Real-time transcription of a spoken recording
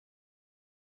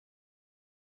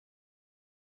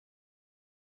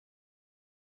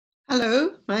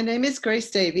Hello, my name is Grace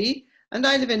Davie, and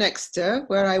I live in Exeter,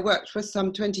 where I worked for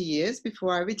some 20 years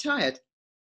before I retired.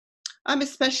 I'm a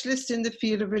specialist in the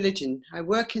field of religion. I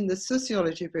work in the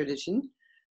sociology of religion.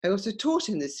 I also taught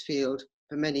in this field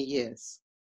for many years.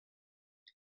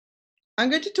 I'm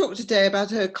going to talk today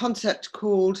about a concept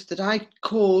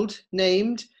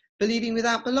named believing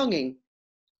without belonging.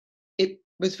 It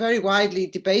was very widely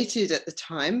debated at the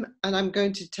time, and I'm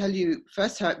going to tell you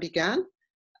first how it began,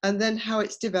 and then how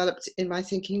it's developed in my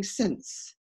thinking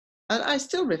since. And I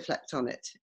still reflect on it,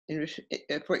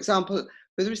 for example,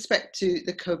 with respect to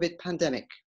the COVID pandemic.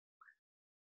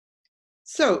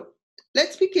 So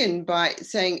let's begin by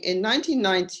saying in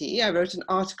 1990, I wrote an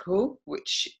article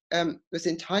which was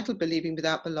entitled Believing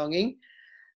Without Belonging,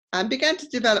 and began to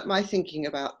develop my thinking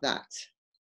about that.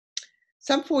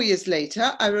 Some 4 years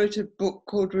later, I wrote a book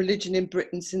called Religion in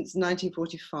Britain Since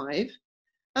 1945,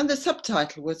 and the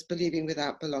subtitle was Believing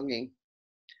Without Belonging.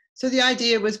 So the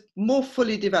idea was more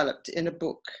fully developed in a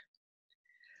book.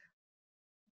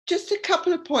 Just a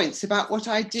couple of points about what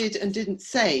I did and didn't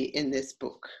say in this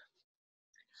book.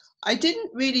 I didn't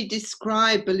really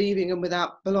describe believing and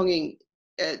without belonging,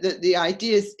 the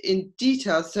ideas in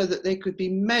detail so that they could be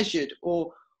measured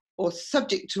or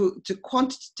subject to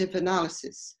quantitative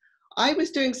analysis. I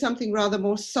was doing something rather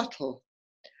more subtle.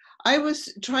 I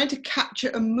was trying to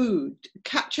capture a mood,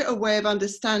 capture a way of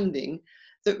understanding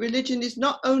that religion is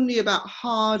not only about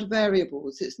hard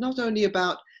variables, it's not only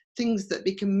about things that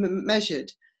become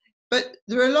measured, but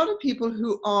there are a lot of people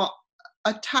who are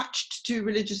attached to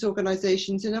religious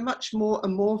organizations in a much more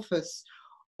amorphous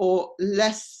or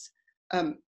less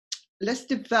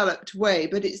developed way,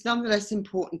 but it's nonetheless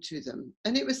important to them.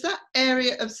 And it was that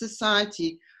area of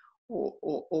society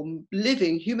or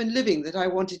living, human living, that I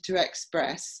wanted to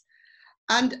express.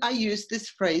 And I used this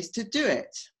phrase to do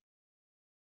it.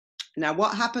 Now,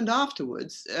 what happened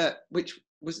afterwards, which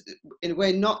was in a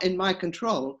way not in my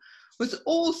control, was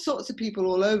all sorts of people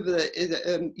all over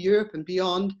Europe and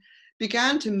beyond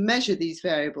began to measure these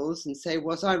variables and say,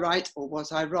 was I right or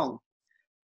was I wrong?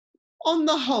 On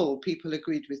the whole, people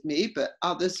agreed with me, but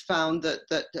others found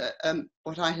that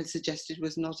what I had suggested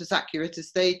was not as accurate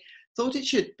as they thought it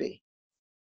should be.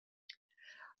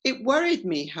 It worried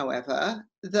me, however,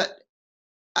 that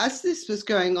as this was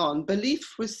going on,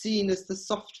 belief was seen as the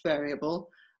soft variable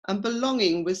and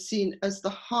belonging was seen as the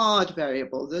hard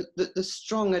variable, the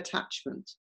strong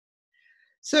attachment.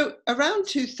 So around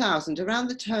 2000, around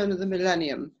the turn of the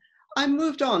millennium, I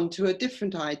moved on to a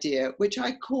different idea, which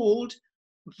I called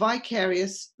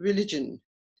vicarious religion.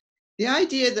 The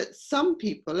idea that some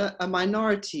people, a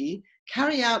minority,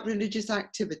 carry out religious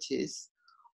activities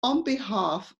on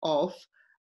behalf of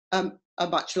a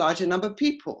much larger number of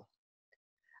people.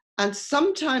 And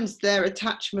sometimes their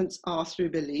attachments are through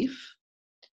belief,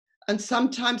 and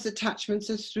sometimes attachments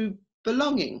are through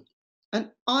belonging.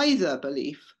 And either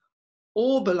belief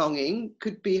or belonging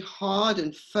could be hard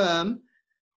and firm,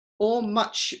 or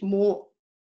much more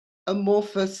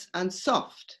amorphous and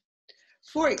soft.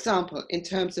 For example, in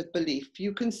terms of belief,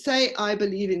 you can say, I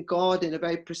believe in God in a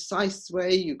very precise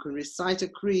way. You can recite a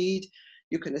creed,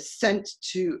 you can assent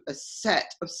to a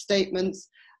set of statements,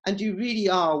 and you really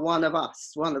are one of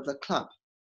us, one of the club.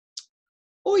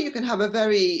 Or you can have a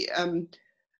very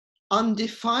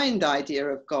undefined idea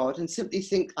of God and simply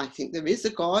think, I think there is a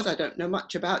God, I don't know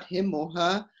much about him or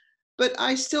her, but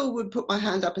I still would put my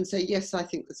hand up and say, yes, I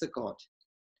think there's a God.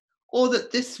 Or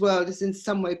that this world is in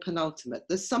some way penultimate,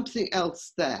 there's something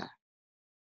else there.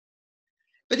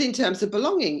 But in terms of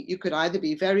belonging, you could either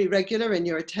be very regular in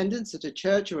your attendance at a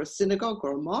church or a synagogue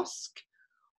or a mosque,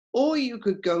 or you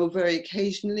could go very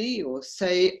occasionally, or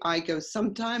say, I go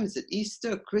sometimes at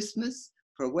Easter, Christmas,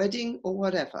 for a wedding, or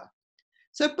whatever.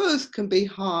 So both can be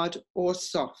hard or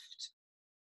soft.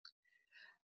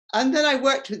 And then I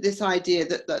worked with this idea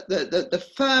that the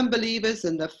firm believers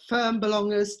and the firm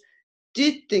belongers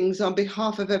did things on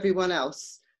behalf of everyone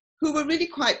else, who were really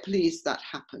quite pleased that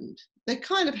happened. They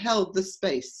kind of held the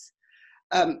space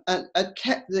and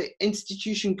kept the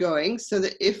institution going, so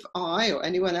that if I or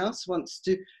anyone else wants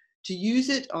to use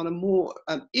it on a more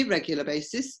irregular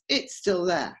basis, it's still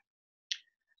there.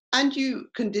 And you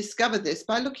can discover this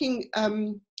by looking at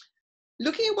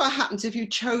what happens if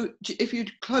you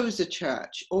close a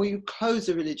church or you close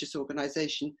a religious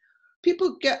organization.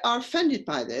 People are offended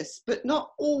by this, but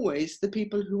not always the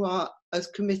people who are as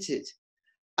committed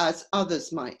as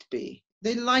others might be.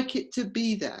 They like it to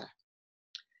be there.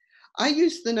 I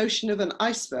use the notion of an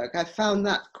iceberg. I found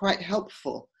that quite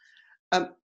helpful.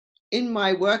 In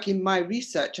my work, in my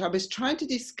research, I was trying to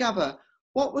discover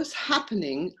what was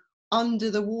happening under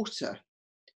the water.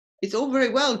 it's all very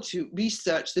well to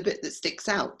research the bit that sticks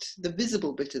out, the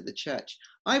visible bit of the church.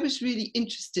 I was really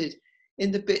interested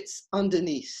in the bits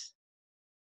underneath.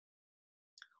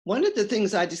 One of the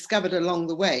things I discovered along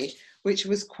the way, which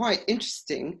was quite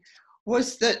interesting,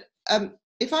 was that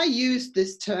if I used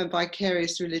this term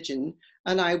vicarious religion,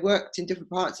 and I worked in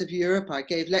different parts of Europe, I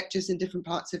gave lectures in different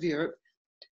parts of Europe,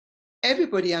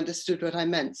 everybody understood what I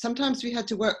meant. Sometimes we had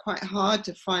to work quite hard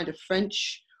to find a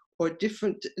French or a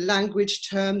different language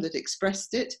term that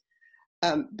expressed it,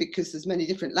 because there's many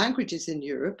different languages in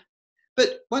Europe.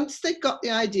 But once they got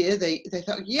the idea, they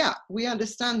thought, yeah, we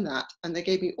understand that. And they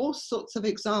gave me all sorts of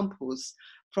examples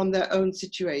from their own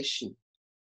situation.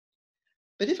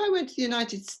 But if I went to the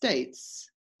United States,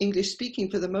 English speaking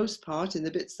for the most part in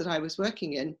the bits that I was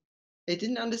working in, they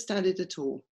didn't understand it at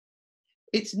all.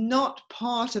 It's not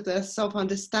part of their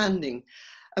self-understanding.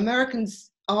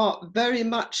 Americans are very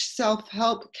much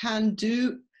self-help, can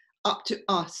do, up to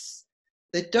us.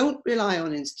 They don't rely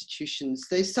on institutions.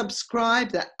 They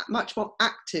subscribe, they're much more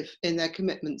active in their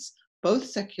commitments, both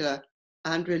secular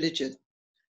and religious.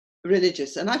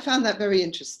 And I found that very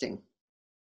interesting.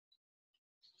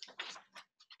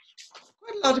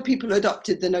 Quite a lot of people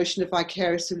adopted the notion of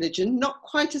vicarious religion, not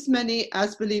quite as many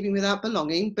as believing without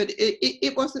belonging, but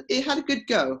it had a good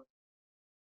go.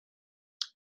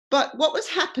 But what was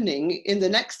happening in the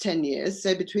next 10 years,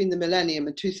 say between the millennium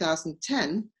and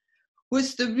 2010,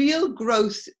 was the real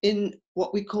growth in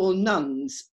what we call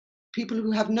nuns, people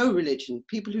who have no religion,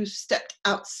 people who stepped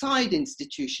outside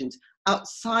institutions,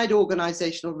 outside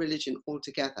organizational religion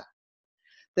altogether.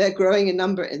 They're growing in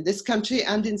number in this country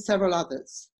and in several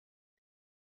others.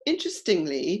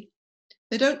 Interestingly,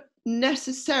 they don't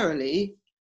necessarily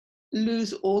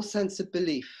lose all sense of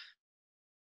belief.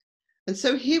 And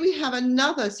so here we have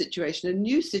another situation, a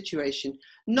new situation,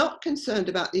 not concerned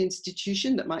about the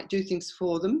institution that might do things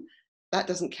for them. That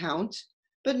doesn't count.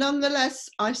 But nonetheless,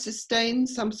 I sustain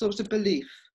some sort of belief.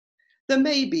 The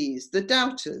maybes, the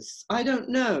doubters, I don't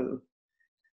know.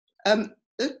 Among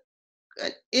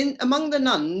the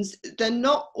nuns, they're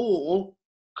not all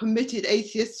committed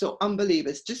atheists or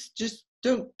unbelievers. Just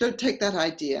don't take that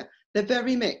idea. They're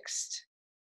very mixed.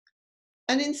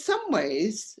 And in some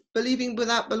ways, believing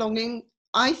without belonging,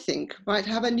 I think, might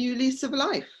have a new lease of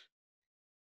life.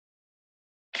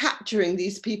 Capturing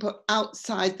these people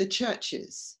outside the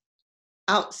churches,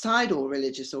 outside all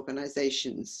religious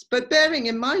organizations, but bearing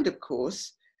in mind, of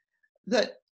course,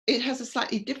 that it has a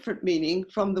slightly different meaning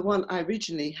from the one I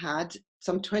originally had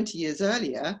some 20 years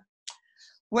earlier,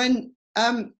 when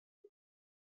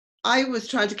I was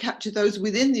trying to capture those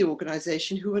within the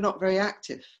organization who were not very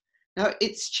active. Now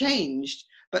it's changed,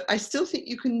 but I still think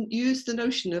you can use the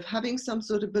notion of having some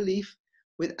sort of belief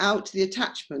without the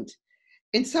attachment.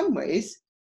 In some ways,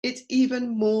 it's even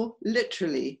more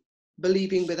literally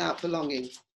believing without belonging.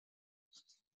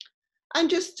 And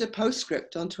just a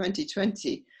postscript on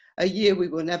 2020, a year we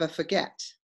will never forget.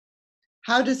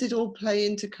 How does it all play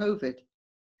into COVID?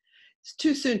 It's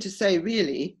too soon to say,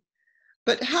 really,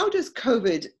 but how does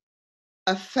COVID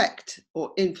affect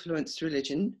or influence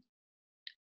religion?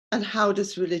 And how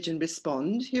does religion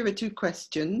respond? Here are two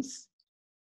questions.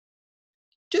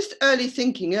 Just early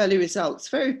thinking, early results,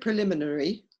 very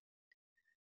preliminary.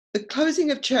 The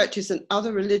closing of churches and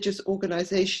other religious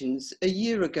organizations a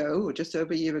year ago, or just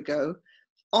over a year ago,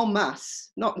 en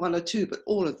masse, not one or two, but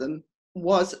all of them,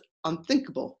 was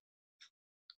unthinkable.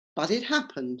 But it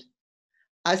happened.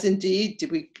 As indeed did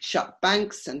we shut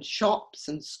banks and shops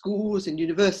and schools and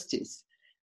universities.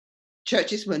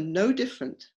 Churches were no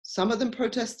different. Some of them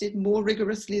protested more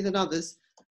rigorously than others,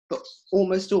 but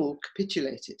almost all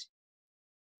capitulated.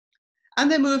 And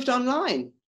they moved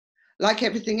online, like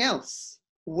everything else.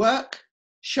 Work,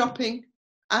 shopping,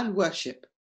 and worship.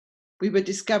 We were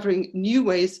discovering new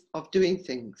ways of doing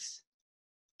things.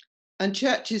 And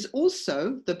churches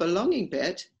also, the belonging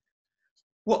bit,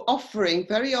 were offering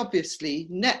very obviously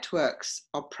networks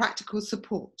of practical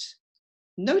support,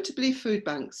 notably food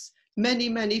banks.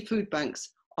 Many food banks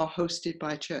are hosted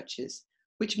by churches,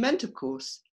 which meant, of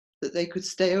course, that they could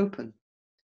stay open.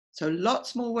 So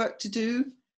lots more work to do,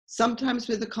 sometimes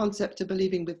with the concept of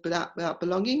believing without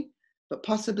belonging, but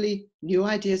possibly new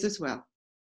ideas as well.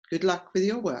 Good luck with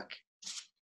your work.